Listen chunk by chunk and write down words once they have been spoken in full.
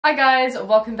Hi guys,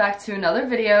 welcome back to another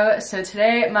video. So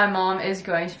today my mom is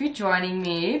going to be joining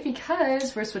me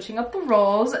because we're switching up the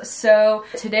roles. So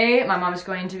today my mom is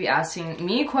going to be asking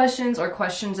me questions or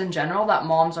questions in general that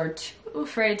moms are too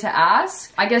afraid to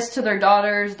ask. I guess to their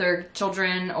daughters, their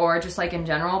children, or just like in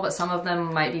general, but some of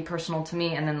them might be personal to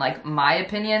me and then like my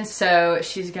opinion. So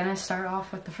she's gonna start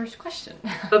off with the first question.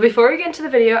 But before we get into the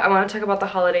video, I want to talk about the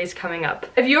holidays coming up.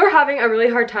 If you are having a really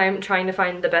hard time trying to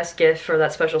find the best gift for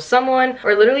that special someone,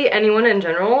 or literally anyone in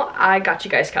general, I got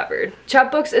you guys covered.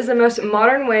 Chapbooks is the most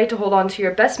modern way to hold on to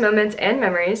your best moments and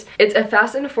memories. It's a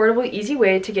fast and affordable, easy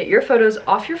way to get your photos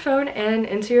off your phone and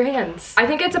into your hands. I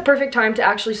think it's a perfect time to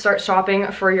actually start shopping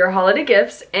for your holiday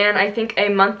gifts, and I think a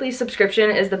monthly subscription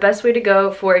is the best way to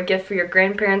go for a gift for your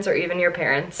grandparents or even your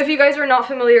parents. If you guys are not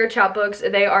familiar with Chapbooks,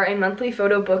 they are a monthly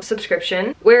photo book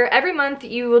subscription where every month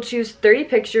you will choose 30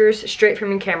 pictures straight from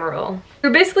your camera roll.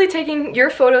 You're basically taking your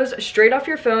photos straight off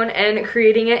your phone and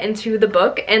creating it into the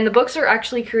book, and the books are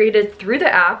actually created through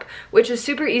the app, which is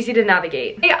super easy to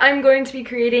navigate. Hey, I'm going to be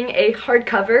creating a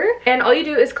hardcover, and all you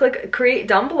do is click create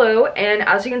down below, and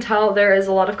as you can tell, there is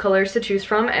a lot of colors to choose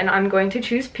from, and I'm going to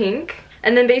choose pink.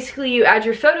 And then basically you add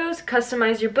your photos,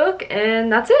 customize your book,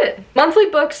 and that's it. Monthly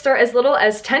books start as little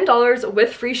as $10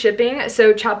 with free shipping,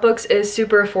 so Chapbooks is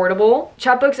super affordable.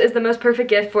 Chapbooks is the most perfect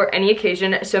gift for any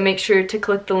occasion, so make sure to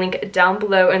click the link down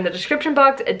below in the description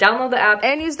box, download the app,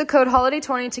 and use the code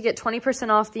HOLIDAY20 to get 20%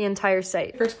 off the entire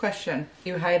site. First question, do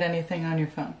you hide anything on your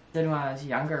phone? Did when I was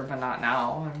younger, but not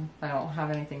now. I don't have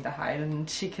anything to hide, and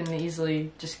she can easily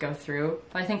just go through.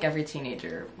 I think every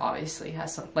teenager obviously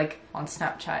has some, like on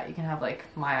Snapchat, you can have like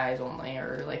my eyes only,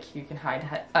 or like you can hide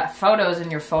photos in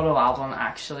your photo album.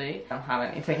 Actually, I don't have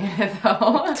anything in it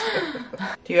though.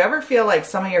 Do you ever feel like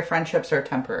some of your friendships are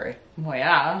temporary? Well,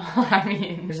 yeah. I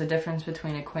mean, there's a difference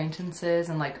between acquaintances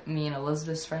and like me and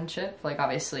Elizabeth's friendship. Like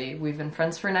obviously we've been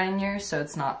friends for 9 years, so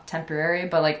it's not temporary,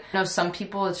 but like, you know, some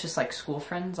people it's just like school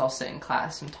friends. I'll sit in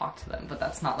class and talk to them, but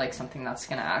that's not like something that's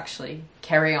gonna actually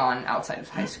carry on outside of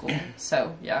high school.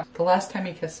 So yeah. The last time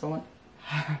you kissed someone?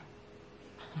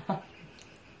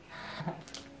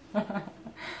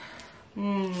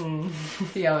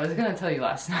 Yeah, I was gonna tell you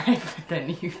last night, but then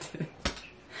you did.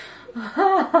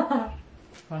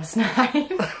 Last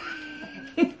night?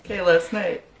 Okay, last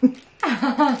night.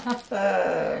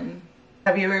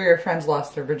 Have you or your friends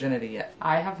lost their virginity yet?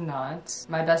 I have not.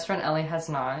 My best friend Ellie has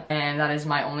not, and that is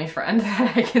my only friend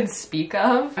that I can speak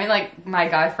of. I mean, like, my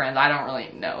guy friend, I don't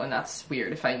really know, and that's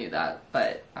weird if I knew that,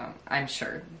 but I'm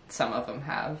sure some of them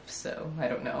have, so I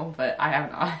don't know, but I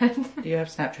have not. Do you have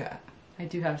Snapchat? I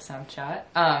do have Snapchat.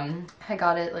 I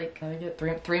got it like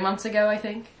three months ago, I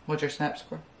think. What's your Snap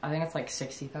score? I think it's like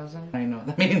 60,000. I know what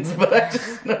that means, but I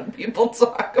just know people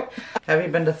talk about. Have you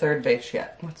been to third base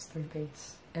yet? What's third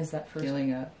base? Is that first?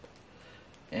 Feeling up.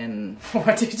 And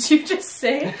What did you just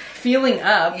say? Feeling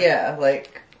up? yeah,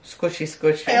 like squishy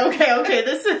squishy. Okay,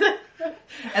 this is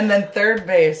And then third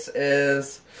base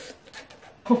is...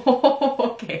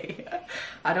 okay.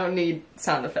 I don't need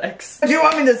sound effects. Do you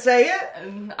want me to say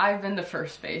it? I've been to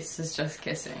first base, it's just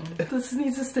kissing. This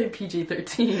needs to stay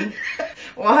PG-13.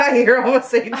 Why? You're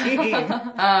almost 18.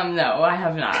 No, I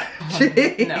have not.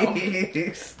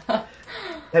 Jeez. No.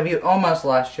 Have you almost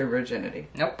lost your virginity?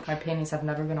 Nope, my panties have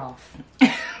never been off.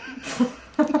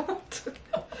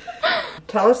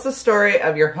 Tell us the story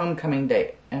of your homecoming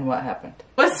date and what happened.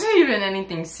 Wasn't even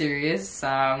anything serious.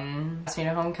 Asked me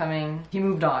to homecoming. He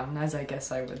moved on, as I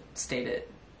guess I would state it,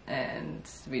 and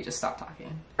we just stopped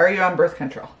talking. Are you on birth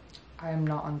control? I am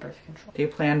not on birth control. Do you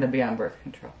plan to be on birth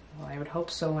control? Well, I would hope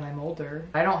so when I'm older.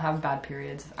 I don't have bad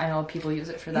periods. I know people use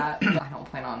it for that, but I don't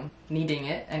plan on needing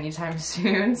it anytime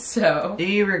soon, so. Do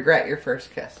you regret your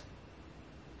first kiss?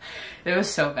 It was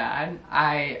so bad.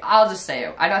 I'll just say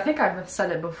it. I think I've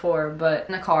said it before, but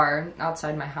in a car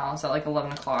outside my house at like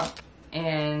 11 o'clock,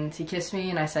 and he kissed me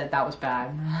and I said that was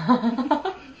bad.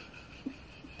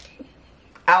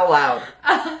 Out loud.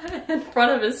 In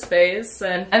front of his face,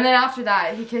 and then after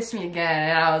that he kissed me again,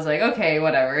 and I was like, okay,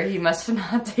 whatever, he must have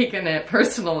not taken it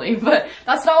personally, but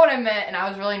that's not what I meant, and I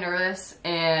was really nervous,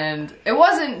 and it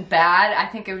wasn't bad. I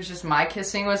think it was just my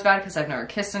kissing was bad because I've never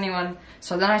kissed anyone.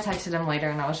 So then I texted him later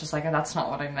and I was just like, that's not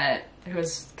what I meant. It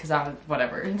was because I was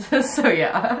whatever. So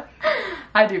yeah,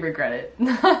 I do regret it.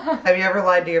 Have you ever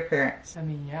lied to your parents? I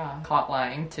mean, yeah, caught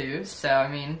lying too, so I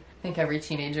mean, I think every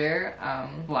teenager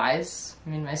lies. I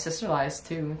mean, my sister lies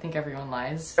too. I think everyone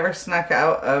lies. Ever snuck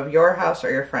out of your house or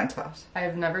your friend's house? I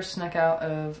have never snuck out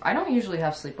of... I don't usually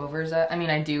have sleepovers at... I mean,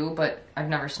 I do, but I've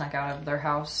never snuck out of their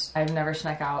house. I've never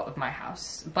snuck out of my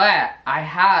house. But I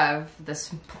have this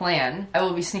plan. I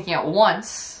will be sneaking out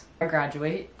once I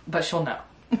graduate, but she'll know.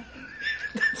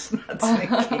 That's not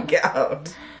sneaking out.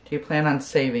 Do you plan on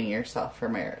saving yourself for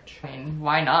marriage? I mean,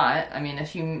 why not? I mean,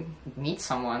 if you meet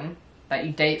someone that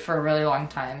you date for a really long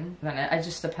time, then it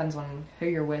just depends on who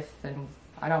you're with, and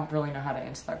I don't really know how to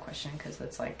answer that question because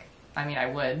it's like, I mean, I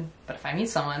would, but if I meet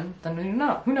someone, then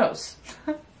who knows?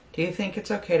 Do you think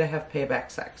it's okay to have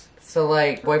payback sex? So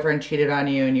like, boyfriend cheated on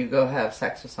you and you go have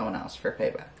sex with someone else for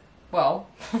payback. Well,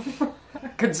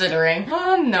 considering,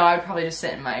 no, I'd probably just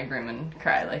sit in my room and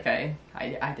cry like I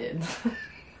did.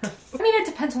 I mean, it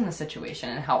depends on the situation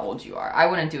and how old you are. I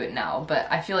wouldn't do it now, but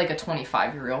I feel like a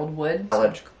 25-year-old would.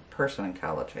 College person in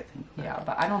college, I think. Yeah,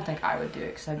 but I don't think I would do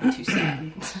it because I'd be too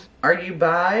sad. Are you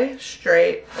bi,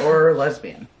 straight, or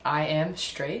lesbian? I am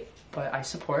straight, but I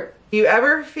support. Do you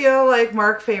ever feel like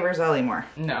Mark favors Ellie more?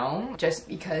 No, just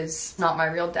because not my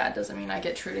real dad doesn't mean I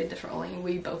get treated differently.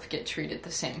 We both get treated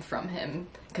the same from him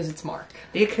because it's Mark.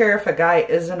 Do you care if a guy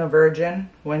isn't a virgin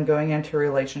when going into a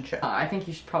relationship? I think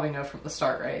you should probably know from the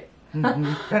start, right?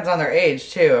 Depends on their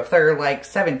age too. If they're like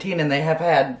 17 and they have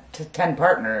had 10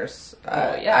 partners,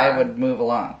 yeah. I would move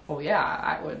along. Well, yeah,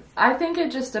 I would. I think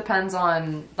it just depends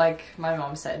on, like my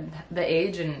mom said, the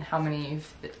age and how many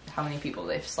people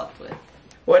they've slept with.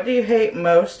 What do you hate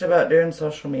most about doing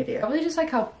social media? Probably just like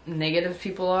how negative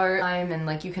people are, and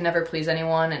like you can never please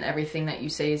anyone, and everything that you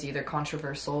say is either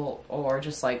controversial or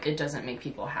just like it doesn't make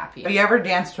people happy. Have you ever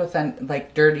danced with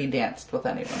dirty danced with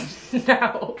anyone?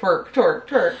 No. Twerk, twerk,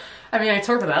 twerk. I mean, I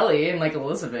talked with Ellie and like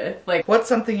Elizabeth. Like, what's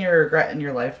something you regret in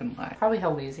your life and why? Probably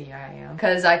how lazy I am.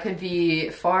 Because I could be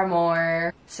far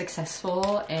more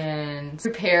successful and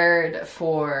prepared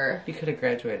for. You could have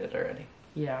graduated already.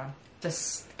 Yeah.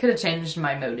 Just could have changed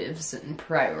my motives and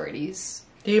priorities.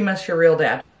 Do you miss your real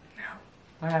dad?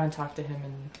 No. I haven't talked to him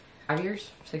in 5 years?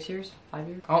 6 years? 5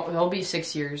 years? Oh, it'll be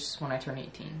 6 years when I turn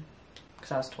 18.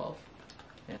 Because I was 12.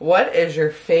 What is your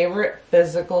favorite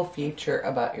physical feature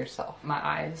about yourself? My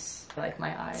eyes. I like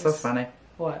my eyes. So funny.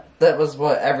 What? That was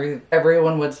what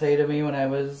everyone would say to me when I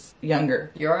was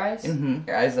younger. Your eyes? Mm-hmm.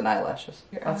 Your eyes and eyelashes.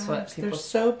 That's what people... They're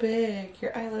so big.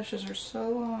 Your eyelashes are so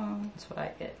long. That's what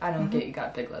I get. I don't get you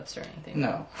got big lips or anything.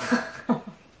 No.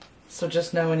 So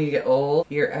just know when you get old,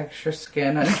 your extra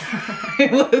skin on your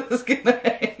eyelid is gonna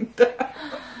hang down.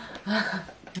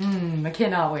 I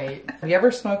cannot wait. Have you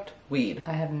ever smoked weed?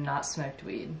 I have not smoked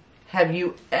weed. Have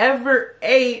you ever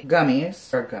ate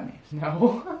gummies? Or gummies?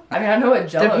 No. I mean, I know what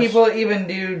Jello. Do people even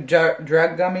do drug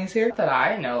gummies here? That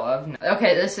I know of.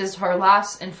 Okay, this is our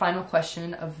last and final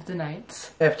question of the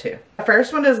night. I have two. The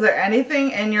first one, is there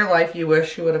anything in your life you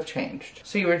wish you would have changed?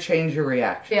 So you would change your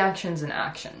reaction. Reactions and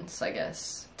actions, I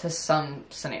guess, to some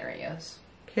scenarios.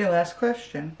 Okay, last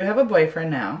question. You have a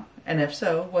boyfriend now, and if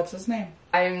so, what's his name?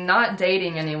 I'm not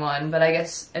dating anyone, but I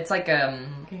guess it's like I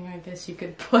guess you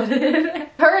could put it.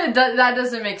 That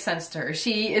doesn't make sense to her.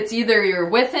 It's either you're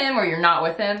with him or you're not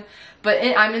with him, but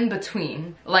I'm in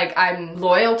between. Like, I'm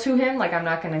loyal to him, like I'm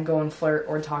not gonna go and flirt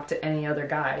or talk to any other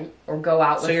guy or go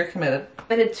out with. So you're committed?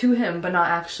 Committed to him, but not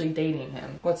actually dating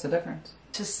him. What's the difference?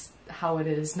 Just how it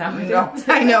is nowadays. No,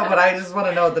 I know, but I just want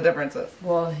to know what the difference is.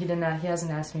 Well, he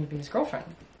hasn't asked me to be his girlfriend.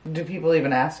 Do people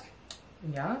even ask?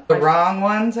 Yeah. The wrong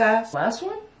ones ask? Last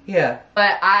one? Yeah.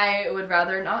 But I would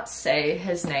rather not say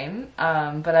his name,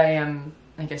 but I am,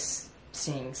 I guess,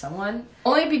 seeing someone.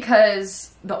 Only because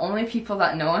the only people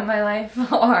that know in my life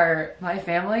are my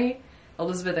family,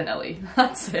 Elizabeth and Ellie.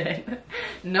 That's it.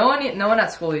 No one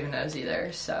at school even knows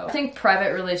either, so. I think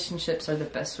private relationships are the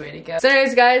best way to go. So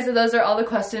anyways, guys, those are all the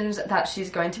questions that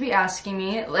she's going to be asking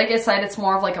me. Like I said, it's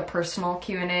more of like a personal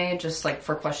Q&A, just like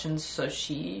for questions so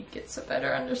she gets a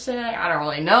better understanding. I don't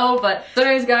really know, but so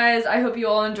anyways, guys, I hope you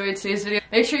all enjoyed today's video.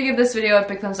 Make sure you give this video a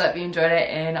big thumbs up if you enjoyed it,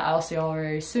 and I'll see you all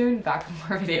very soon back with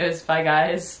more videos. Bye,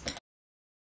 guys.